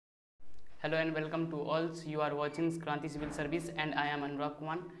Hello and welcome to all. You are watching Kranti Civil Service and I am Anurag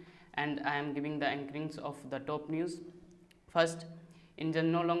Kumar and I am giving the anchorings of the top news. First,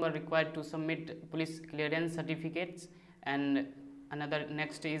 Indian no longer required to submit police clearance certificates, and another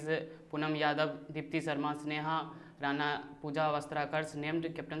next is Poonam Yadav, Dipti Sharma, Sneha Rana, Pooja Vastrakar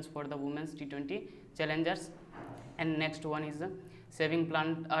named captains for the Women's T20 Challengers, and next one is Saving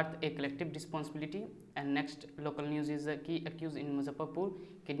Planet Earth, a collective responsibility. And next local news is key accused in Muzaffarpur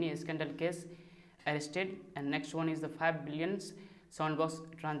kidney scandal case arrested, and next one is the 5 billion soundbox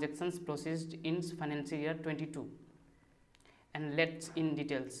transactions processed in financial year 22. And let's in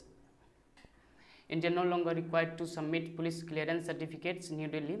details. India no longer required to submit police clearance certificates. New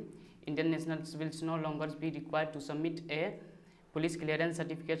Delhi, Indian nationals will no longer be required to submit a police clearance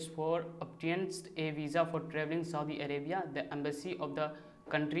certificates for obtaining a visa for traveling Saudi Arabia, the embassy of the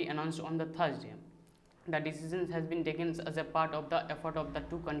country announced on the Thursday. The decision has been taken as a part of the effort of the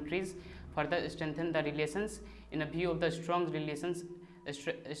two countries further strengthen the relations in a view of the strong relations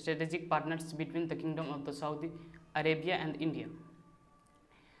strategic partners between the Kingdom of the Saudi Arabia and India.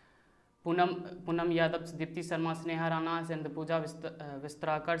 Poonam Yadav, Dipti Sharma, Sneha Rana and the Pooja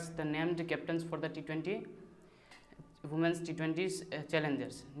Vastrakar, the named captains for the T20 Women's T20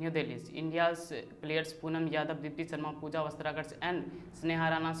 Challengers. New Delhi, India's players Poonam Yadav, Dipti Sharma, Pooja Vastrakar and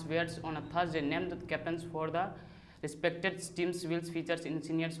Sneha Rana were on a Thursday named captains for the respected teams will feature in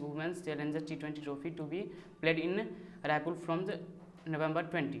Seniors Women's Challengers T20 trophy to be played in Raipur from November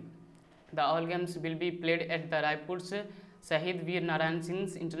 20. The all games will be played at the Raipur's Shahid Veer Narayan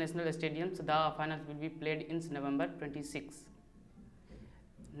Singh's International Stadium. The finals will be played in November 26.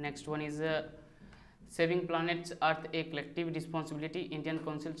 Next one is Saving Planet Earth, a collective responsibility. Indian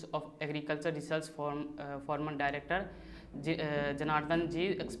Council of Agriculture Research former director Janardhan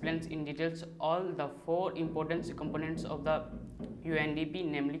Ji explains in details all the four important components of the UNDP,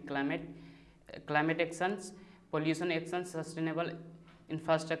 namely climate actions, pollution actions, sustainable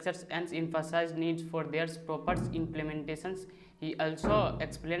infrastructures, and emphasized needs for their proper implementations. He also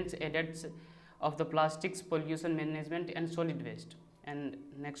explains adds of the plastics pollution management and solid waste. And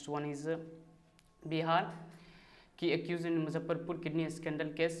next one is Bihar, key accused in Muzaffarpur kidney scandal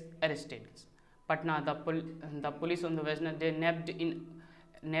case arrested. Patna, the police on the Wednesday nabbed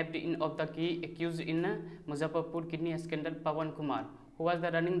in of the key accused in Muzaffarpur kidney scandal Pawan Kumar, who was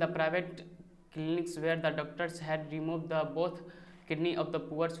running the private clinics where the doctors had removed the both kidney of the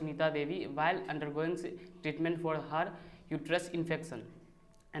poor Sunita Devi while undergoing treatment for her uterus infection.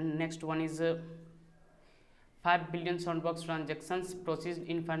 And next one is 5 billion soundbox transactions processed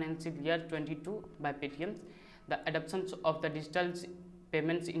in financial year 22 by Paytm. The adoption of the digital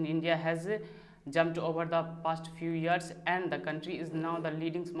payments in India has jumped over the past few years, and the country is now the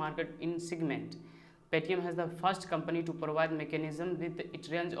leading market in segment. Paytm has the first company to provide mechanism with its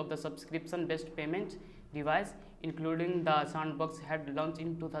range of the subscription-based payment device, including the soundbox had launched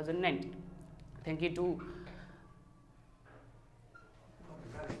in 2019. Thank you to